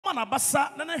na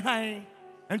basa na ne han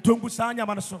entongu sanya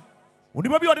manaso oni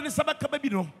ba bi ode ne sabaka ba bi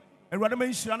no ewurade ma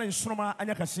nhira na nsoroma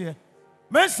anya kase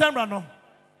me semra no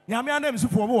nyame anam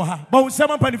sifo wo ha ba wo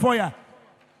sema panifo ya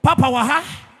papa wa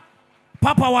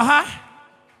ha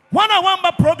one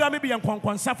ba program bi en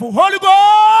kwankwansafo Holy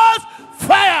Ghost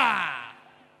fire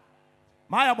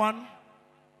my one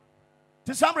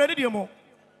ti samre de mo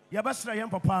ya basra yem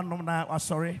papa nom na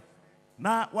asore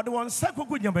na wode won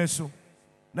sakogu nyamba so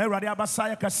na ewurade abasa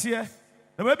ya kase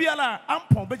na ba bia la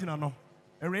ampon begina no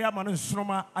ewure ya ma no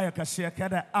nsoroma aya kase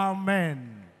kada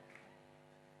amen.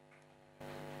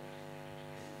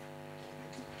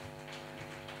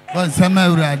 Sama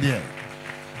urade.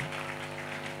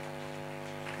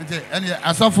 Nti ene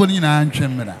asofo ni na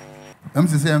antwemra. Em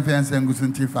se se emfense ngusu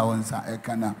ntifa wonsa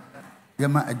ekana.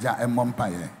 Yema aja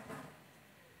emmompaye.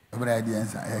 Urade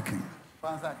ensa ekin.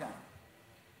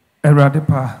 Erade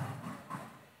pa.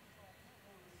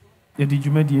 Yedi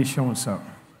jumadi ehwonsa.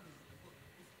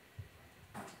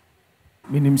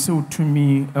 Minim se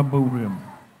utumi abawrem.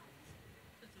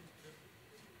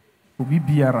 Obi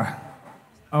biara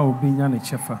a obinya ne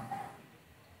chefa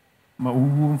ma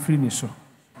owu mfiri ne so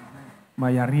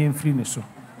ma yare mfiri ne so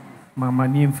ma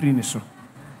mani mfiri ne so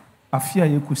afia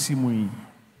yekosi mu yi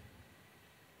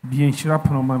bi enhira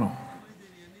pronoma no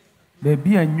be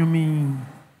bi anwumi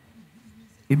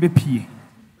ebepie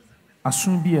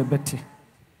asun bi ebete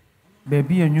be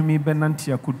bi anwumi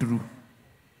benante akoduru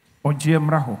oje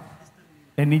mra ho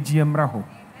eniji mra ho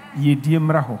yedie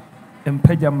mra ho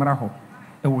empagya mra ho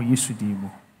ewo Yesu di mu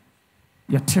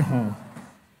yate ho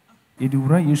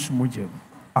edura Yesu mojem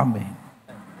amen.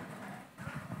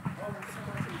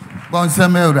 Bon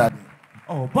semeur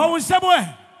oh bon semeur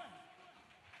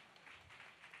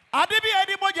adebi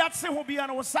edi moja tse ho bia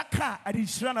no saka adi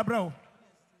hira na bra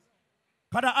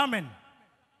kada amen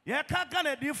ye kaka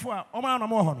na difo a o ma no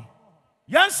mo ho no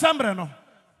yan sambre no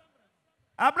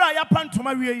abra ya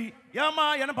pantoma wie ya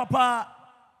ma ye ne papa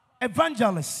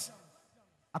evangelist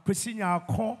Akwasi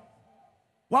Nyarko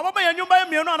wababa ya nyumba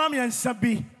yemi no anam yansa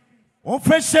bi on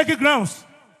fresh shaky grounds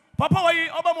papa wa yi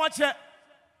oba mo ache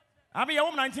abi ya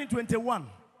 1921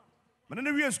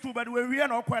 when we school but we are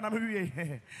not quite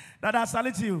that I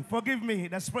salute you. Forgive me,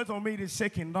 the spirit of me is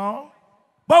shaking no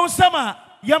but sama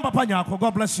yam papa Nyarko,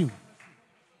 God bless you.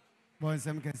 Bon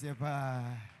sam kase pa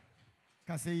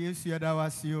kase Yesu ya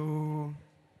dawasio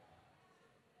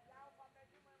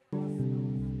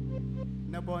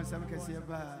na bon sam kase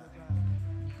pa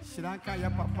Shiranka ya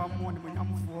papa mo ni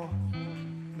munyamfo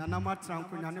na na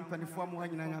matranko nyane mpanifo mo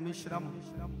anyina nyame hyiram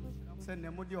se ne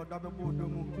mo de odo bebo do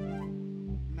mu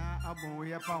na abon we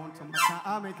ya pa wonto maka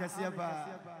amen kase ba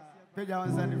peja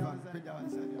wanzani ba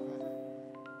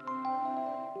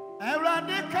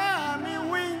Eradika mi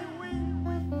win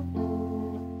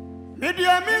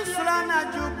media mi sura na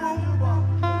jubumbo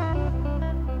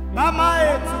mama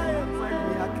etu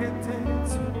ya kete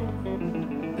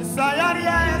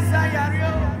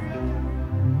Sayario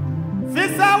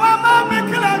Fisa wa mami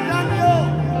kila janyo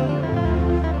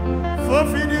Fo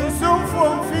fidi sum fo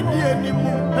fidi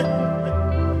enimu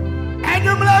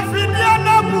Enyumla fidi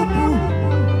anabubu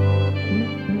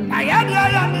Ayani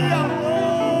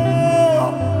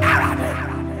Arade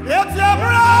Eti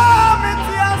abra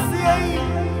miti asiei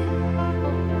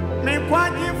Mi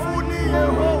kwaji funi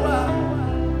Yehowa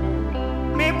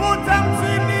Mi butam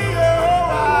fini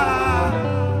Yehowa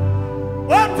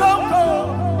Otoko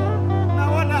na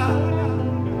wana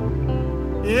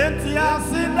eti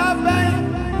asida ben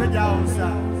pejausa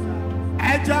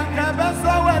ejanka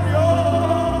beso wedio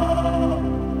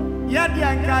yedi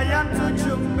anka yantu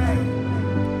chumbe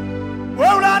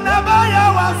wora na baya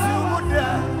wasumude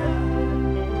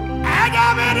aga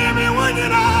mi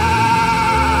wonyina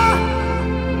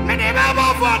mini baba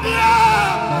fodia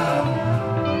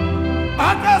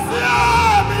akasia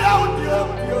mi audio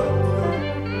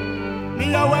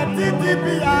ya watiti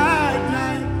bia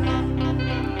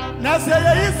na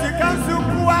seye isika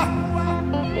nsukuwa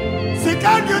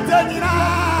sikanju tenira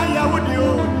ya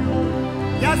wudio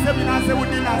ya semina se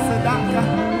wudi na sedanka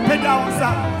peda onsa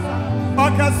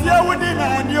okasia wudi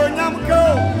na ni onyamko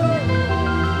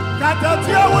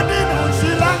katatia wudi na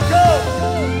shilanko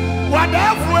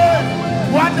wadafwe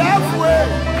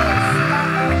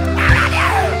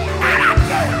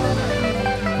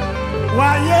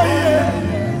waye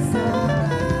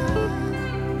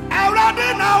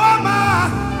na wama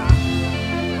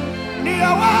ni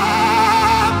awa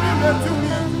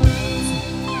bimetumi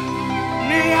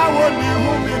ni awo ni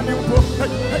humi ni po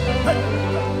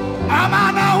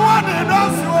amana woni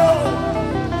doso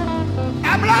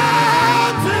amla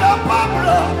ti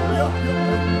Pablo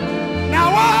na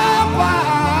wapa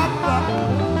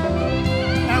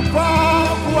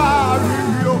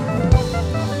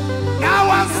Now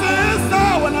I see so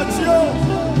when I chill.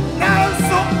 Now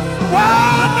so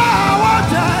when I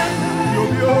watch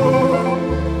you,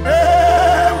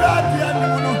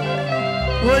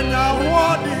 when I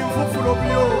want him for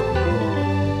you,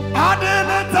 I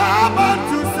didn't have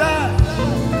to say.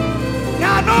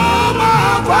 Now no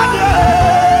more body.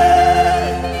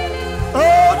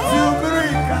 Oh, to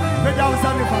break.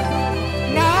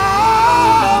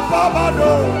 Now, Papa,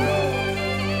 no.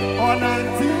 On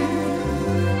auntie.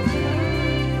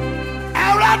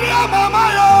 Already, Mama,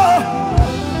 yo.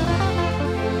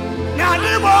 Now,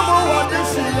 the mama, what is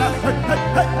she?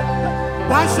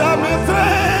 Wash up my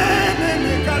friend in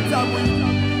the Cataway.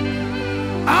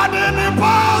 I didn't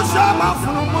push up my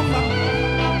phone.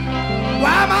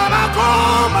 Why, Mama,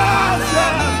 come and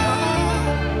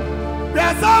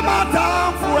there's a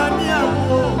time for a new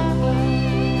war.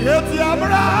 It's your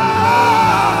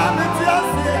brand, it's your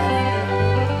sin.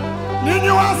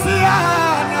 You are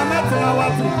seeing,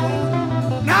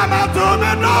 Namato,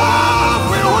 no,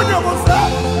 we would have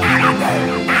said,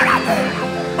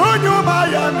 Unyu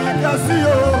Miami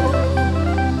Casio,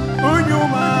 Unyu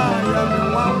Miami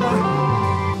Mama,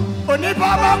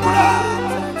 Onipaba,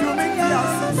 to make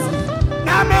us.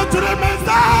 Namato, the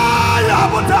Messiah,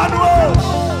 Botano,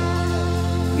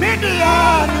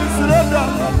 Midian is Reda,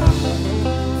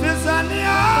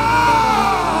 Cisania,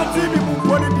 Tibi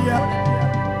Mukodia,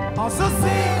 also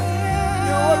see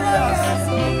your warriors.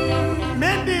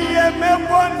 Mendi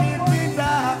Memoni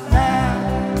Pita,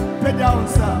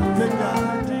 Pedausa,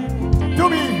 to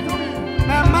me,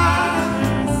 Mama.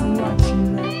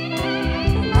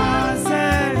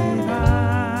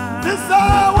 This is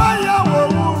why you were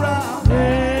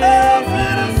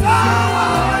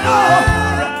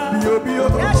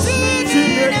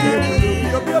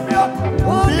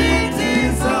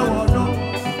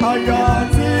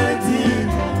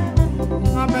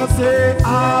say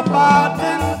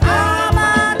Abaddon,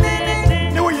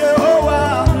 New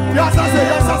Yehovah, yes I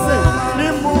say,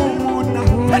 Nimuna,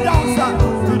 Pedausa,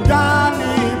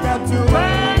 Dani, Betu,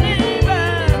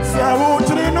 Sawu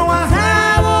Trinoa,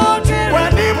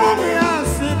 when Nimumia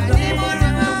sit,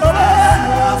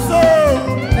 so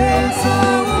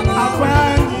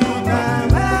Akwani,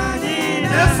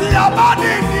 yes,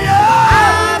 Abaddon,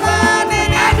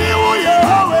 and New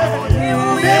Yehovah,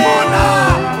 Nimuna.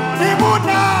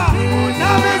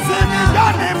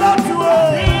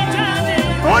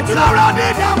 What you already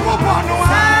done for one?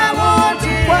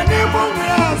 When you move me,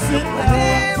 I sit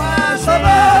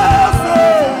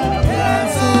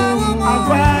I'm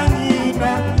going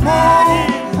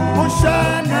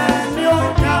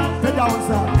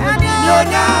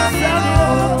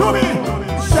to me,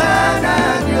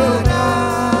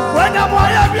 when I'm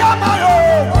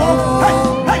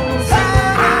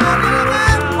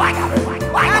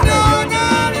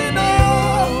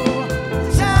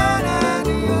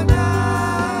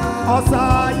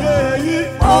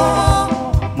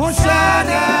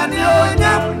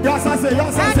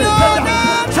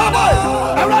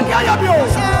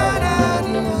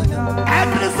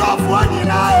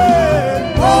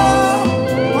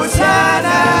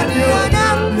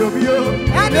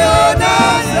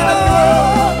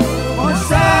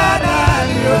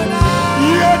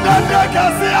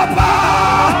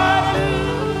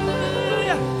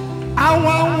I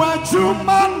want you,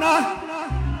 mana.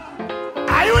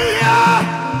 Are you here?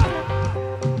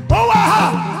 Oh,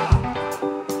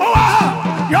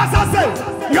 yes, I say.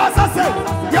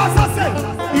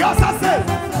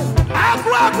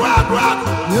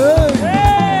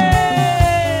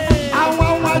 I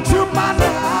want you, mana.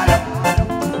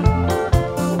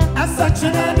 As such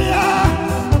an idea.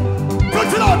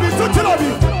 To lobby.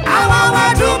 I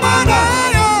want you, mana.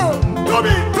 To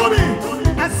me.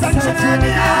 As such an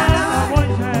idea.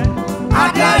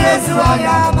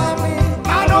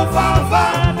 I know Fafa.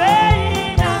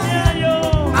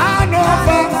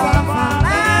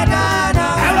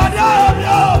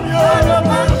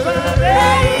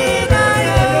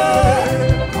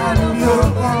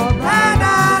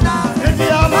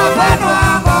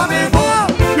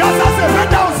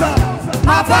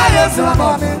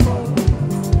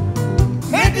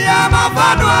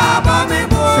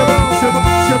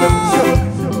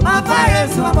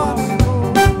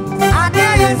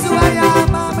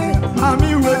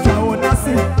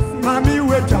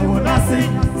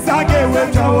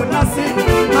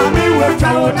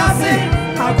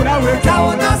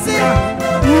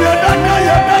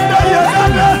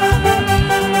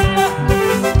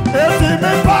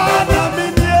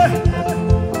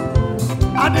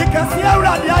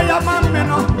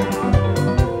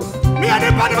 Me and the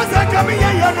body was like, come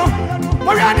here, you know.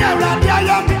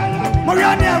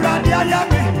 Moriani Radia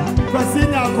Yami, Akwasi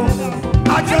Nyarko,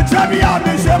 Achochabi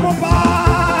Abi Shemupa,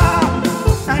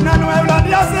 and I know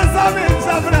Radia says I'm in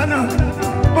Sabrana.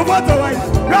 Over the way,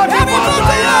 Rabbi,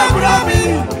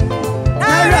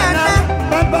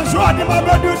 Bempa, show him my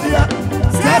brother, dear.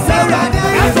 Yes, I want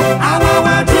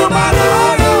to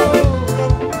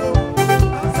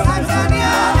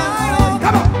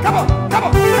come on.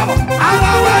 I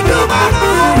want to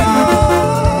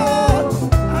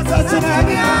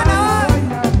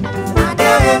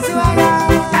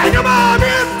and your mom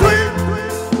is queen.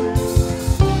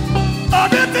 Oh,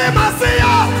 the team I see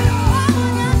ya.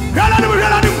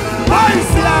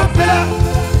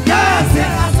 Yes,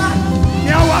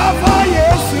 you are for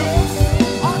yes.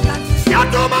 You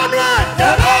do man right.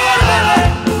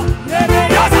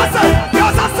 Yes, I say.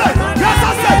 Yes, I say. Yes,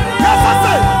 I say. Yes, I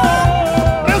say.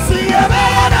 You see, you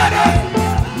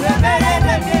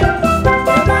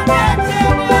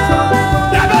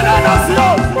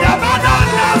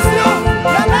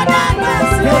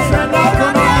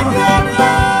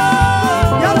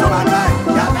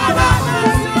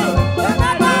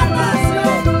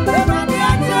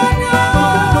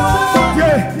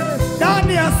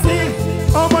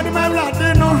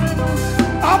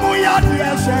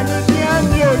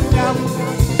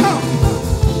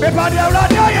everybody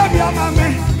around here, you be a man.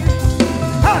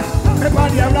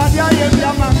 Everybody around here, you be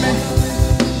a man.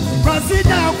 Akwasi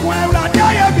Nyarko, around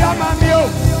here, you be a man. You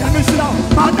know,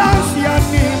 Madame, she and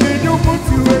me, you put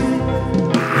you in.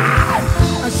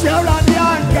 I share around here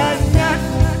and Kenya.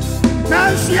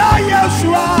 Now she are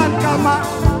Yeshua and Kama.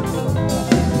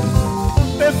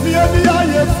 If you be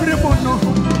a free mono,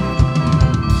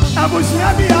 I wish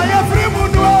you be a free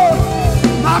mono.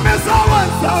 I'm a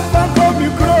someone, some come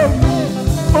you grow.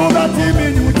 Over team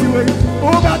in Utiwe,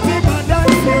 over team and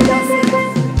dance.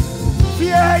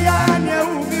 Fear ya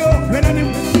neumio,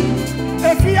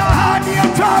 if you are near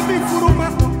Travi Furuma,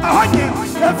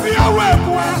 if you are well,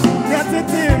 get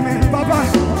it in, Papa.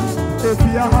 If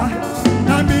you are,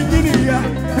 I'm beginning here,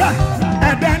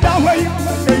 and then that way,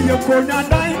 you could not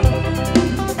die.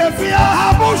 If you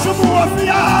are Amoako, if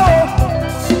you are,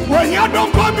 when you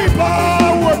don't come me,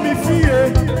 power me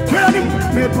fear.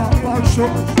 Me papa show,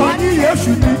 money yes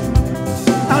you need.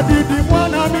 I did the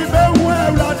one I me be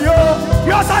well radio.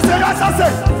 Yes I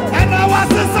say, and I was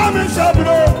the same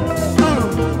shabro.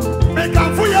 Me can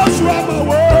for you show my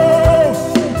wo.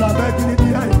 Tabekini di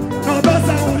ai, no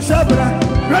besa un shabra.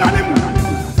 Ready mu?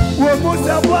 Wo mo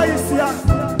se boy sia.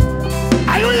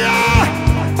 Ayu ya,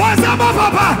 pasa ma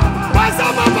papa.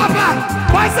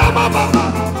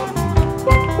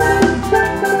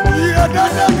 Yeah,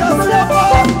 that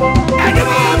and the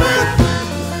moment,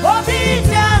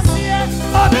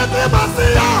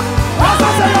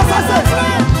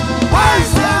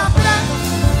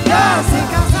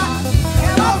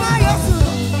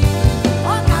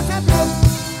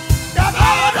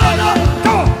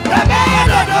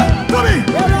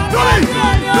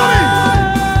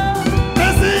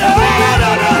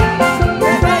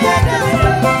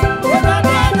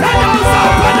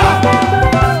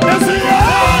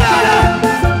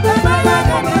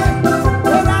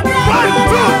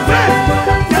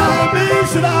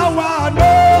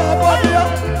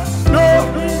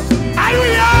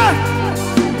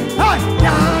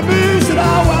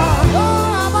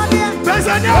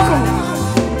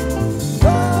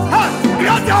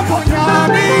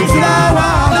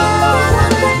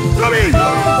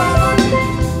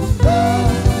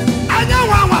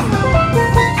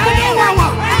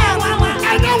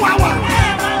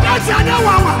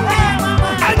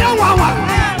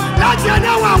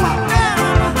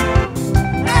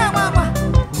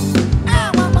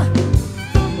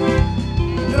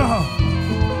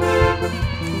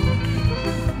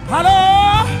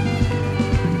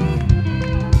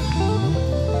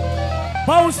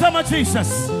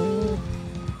 Jesus.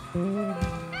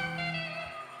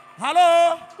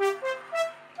 Hello.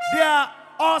 They are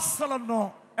all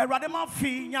no. A radima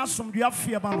fee, Yasum, you have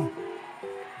fear.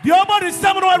 The over is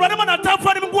seven or radima attack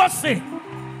for him was say.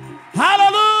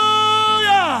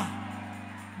 Hallelujah.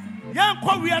 Young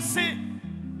Korea say,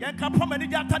 Young Kappa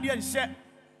manager Tadian said,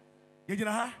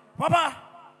 Yajina, Papa,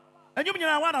 and you mean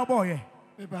I want a boy.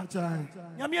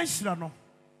 Yamian Shirano.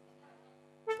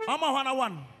 I'm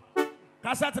one.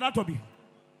 Kasa tena tobi.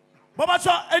 Baba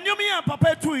cho enyumi ya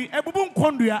papa tui ebubun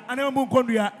kondua ane ebubun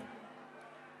kondua.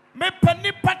 Me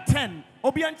penny pattern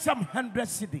obi ancham 100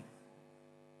 cedi.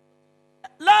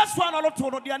 Last one alo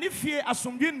tono dia ni fie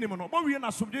asumdwe nim no. Bo wie na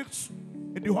asumdwe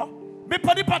edi ho. Me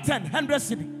penny pattern 100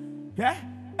 cedi. Yeah?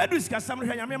 Edus kasam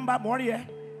hwe nyame mba more ye.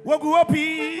 Wogu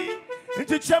opi.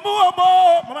 Nti chemu obo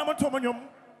mama monto monyom.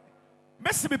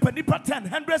 Messi be penipa 10,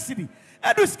 100 city.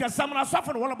 Eduska Samana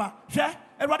Safan Wallaba, share,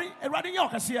 a riding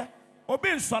Yorkshire, or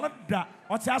being solid da,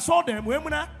 or I saw them,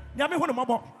 women, Yami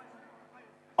Hunamabo.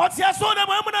 Or I saw them,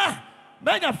 women,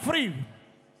 Manya free,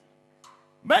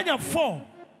 Manya 4.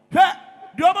 Hey,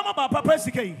 the Obama Papa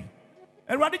Pesike,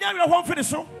 and riding your home for the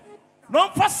show. No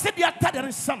first city Atta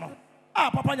in summer. Ah,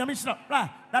 Papa Yamishna,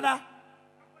 Dada,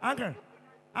 Uncle.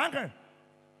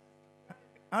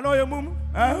 I know your mum.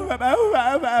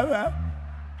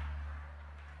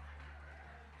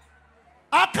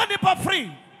 I can't be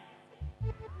free.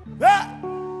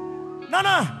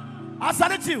 Nana, I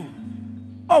salute you.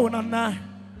 Oh, Nana.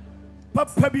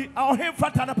 Papa, be our him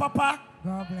father, Papa.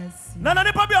 God bless you. Nana,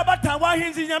 the Papa about time. Why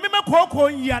he's in Yamima Koko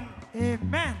Yan.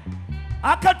 Amen.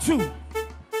 Aka 2.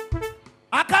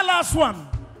 Aka last one.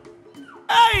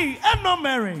 Hey, and no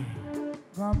Mary.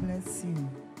 God bless you.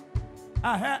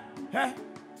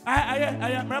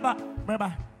 Remember.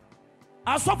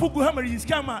 I saw Puguhammer is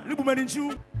camera,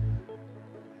 Libumaninchu.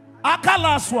 Aka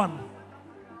last one.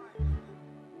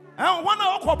 And one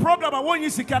hour program, I want you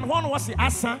to can one was the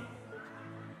Asa.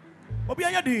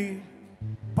 Obiaya di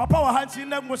Papa wa hanchi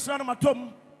na musana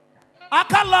matom.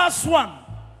 Aka last one.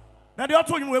 Na the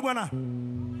auto you gonna.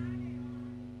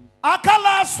 Aka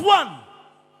last one.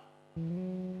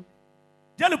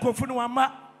 Jeliko funu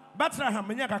wama Bethlehem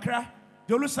menya kakra,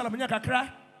 Jerusalem menya kakra.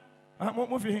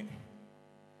 Mo fi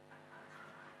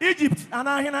Egypt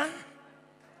anahina.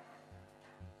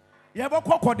 Ye bo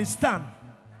Kurdistan.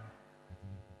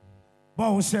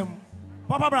 Bawsem.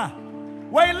 Papa bra.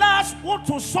 We last want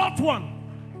to sort one.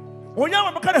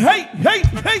 Onyama makana hey.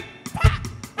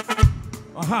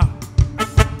 Aha.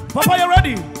 Papa, you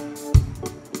ready?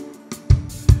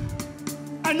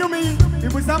 And you mean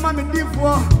it was some in deep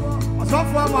for a soft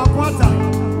for my quarter.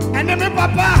 And then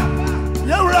Papa,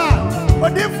 you're right.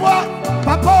 But deep for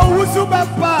Papa Owusu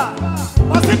Bempa.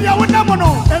 Was it your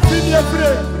Namono? And be your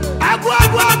friend. Agua.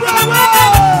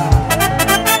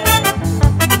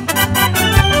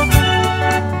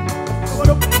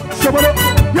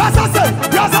 Yes, I say.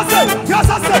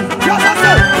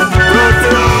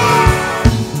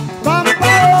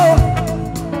 Vampire,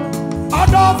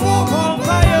 Adolfo,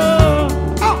 Vampire,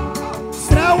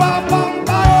 Srewa,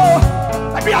 Vampire.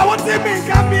 I want to be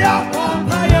Gambia,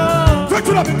 Vampire.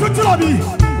 Tutulabi,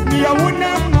 Nia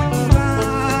Wunam,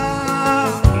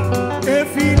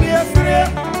 if he near free,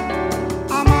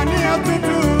 Amania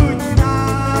Tutu,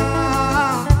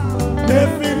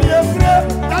 if he near free,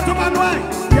 that's my wife.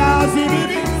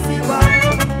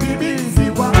 Bibi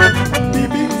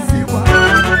Ziwa.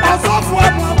 Asafwa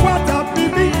mwata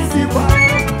Bibi Ziwa.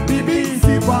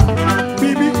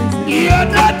 Iya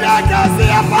dada kasi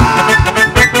apa?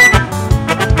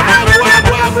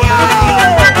 Agua.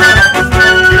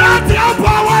 Yati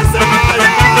apa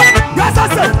wasaya? Yes I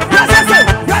say.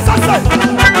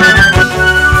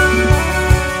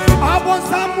 Abon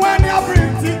somewhere near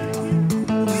Brinty.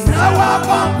 Sewa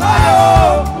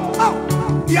Vampire.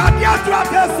 Yadia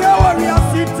Drake Sewa we are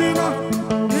sitting.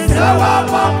 Sewa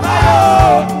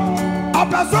Vampire.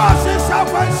 Abaso Shisha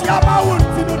when Shama won't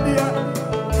do dear.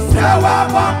 Sewa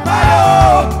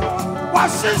Vampire.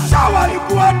 Washisha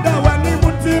walikuanda when he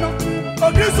would do.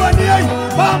 Oh, this one here,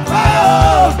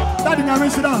 Vampire. Daddy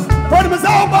Namishida. What was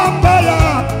our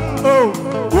Vampire? Oh,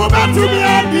 woman to me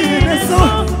and the so.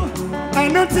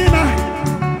 And Nutina.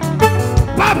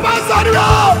 Papa Zario.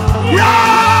 Yeah!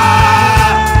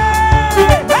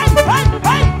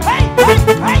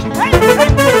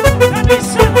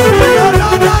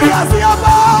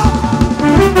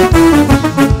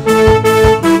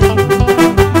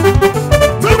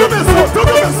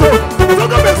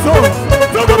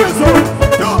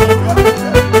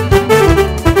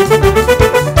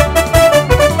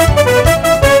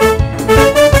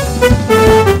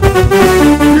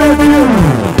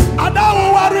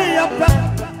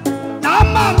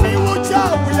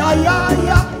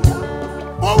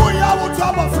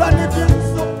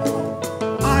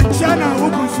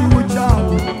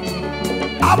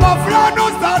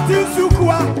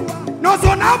 No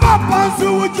so naba pansu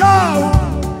ujao.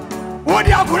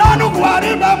 Odi akuranu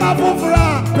kuariba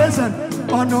mafufura. Listen,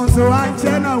 ono so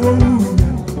anchena wo.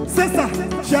 Sister,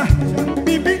 she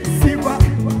Bibi Siwa.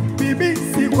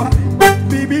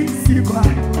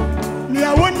 Ni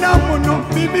awona mono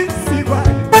Bibi Siwa.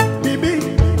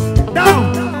 Down.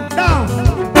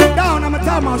 I'm a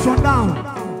time so down.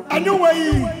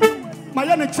 Anyway, my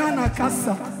young China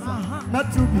Kasa.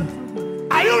 Not to be.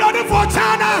 Are you ready for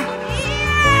China?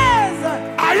 Yes.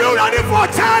 Are you ready for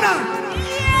China?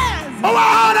 Yes. Oh,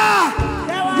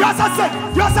 yes, I say.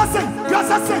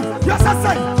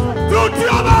 Do you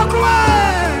have a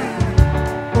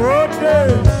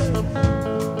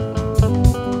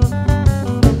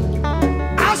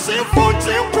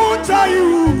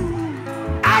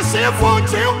Ashifu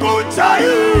Chingu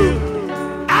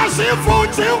Ashifu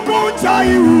Chingu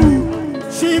Chayu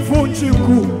Shifu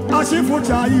Chingu Ashifu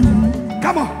Chayu.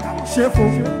 Come on. Shifu,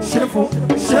 Shifu,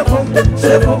 Shifu,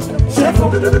 Shifu, Shifu,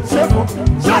 Shifu.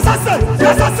 Just I say,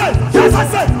 just I say, just I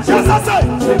say, just I say.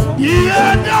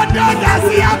 Yeah, that's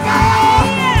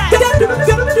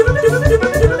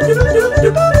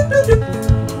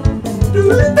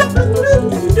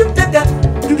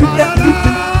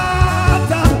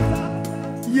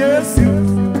yes, you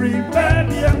prepare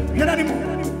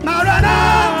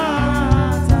Maranatha.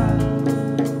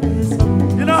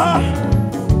 You know,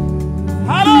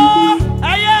 hello,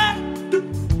 Aya.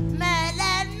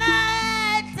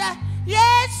 Maranatha,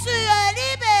 yes, you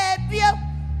baby.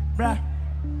 Bruh.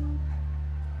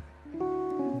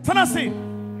 Tennessee.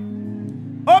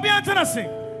 Obian Tennessee.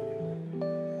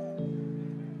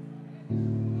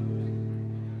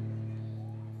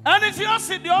 And it's your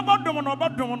city, the Obadomono,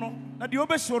 that the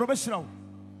Obesho, Obesho.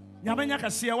 Yamanya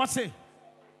Cassia, what's it?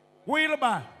 Wheel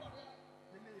by.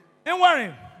 Don't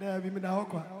worry. There be me now.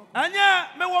 And yeah,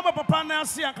 me woman Papa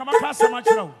Nancy and come across so much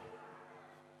now.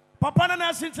 Papa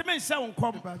Nancy to me, so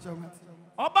come.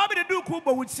 Or Bobby the Duke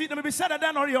Kubo would see them be said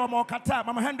than or your more kata,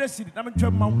 Mamma Henry City, I'm in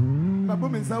trouble. My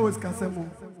woman is always Casamo.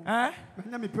 Eh?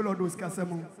 Let me pull out those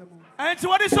Casamo. And to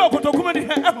what is so good to come in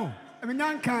here? I mean,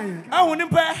 young kind. I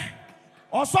wouldn't pay.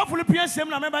 Or so fully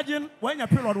PSM, I imagine when your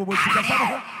pillow will see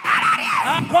the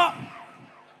Uncle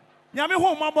Yami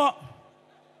home, Mabo.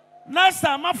 Next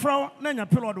time, my friend, then your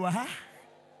pillow do ha.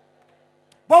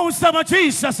 What was so much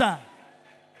Jesus, sir?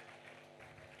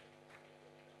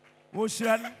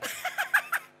 Ocean.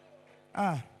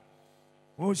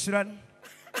 Ocean.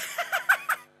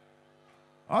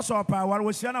 Also, a power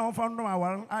was Sienna on found my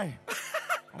well. Aye.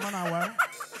 On our well.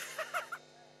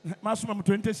 Maximum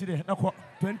 20 city.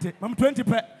 20. I'm 20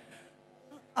 pet.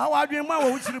 How are you,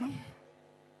 my which room?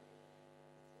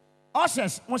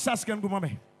 Ushers, what's asking good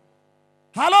mommy?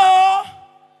 Hello?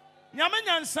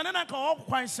 Yaman Sanana call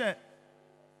quite said.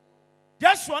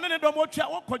 Just one in the Domocha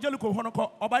or Kojalico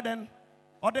Honoko, or by then,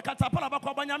 or the Catapala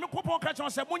Bacobanyam coupon catch on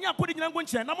Samunia putting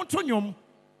language and Namontonium.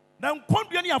 Then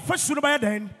Pompiani are first sooner by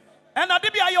then. And I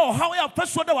did be how I have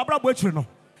first order of Brabwitchino.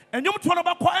 And you turn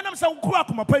about quiet and some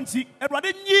Kuakuma Pensi, and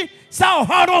Radini, Sao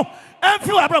Haro, and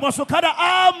few Abrabasokada.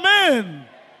 Amen.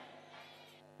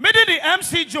 Made the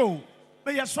MC Joe,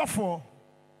 may you suffer,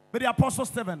 may the Apostle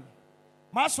Stephen.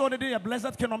 Master the day a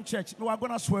blessed Kingdom Church, no, I'm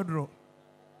going to swear through.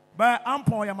 But I'm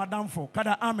poor, ya madam for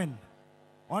Kada Amen.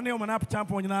 Only on up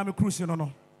champ on your cruise,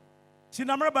 no. See,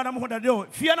 number by them who do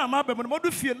fear na mabbe, but what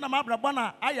do fear na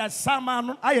mabrabana? I as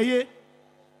Saman, I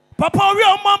Papa, we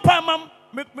are mom,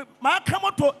 my come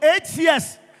to 8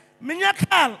 years. Minya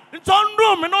Carl, it's on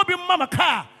room and no be Mama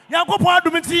car. Yago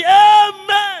Dumiti,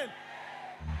 amen.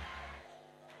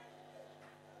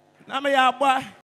 Namaya boy.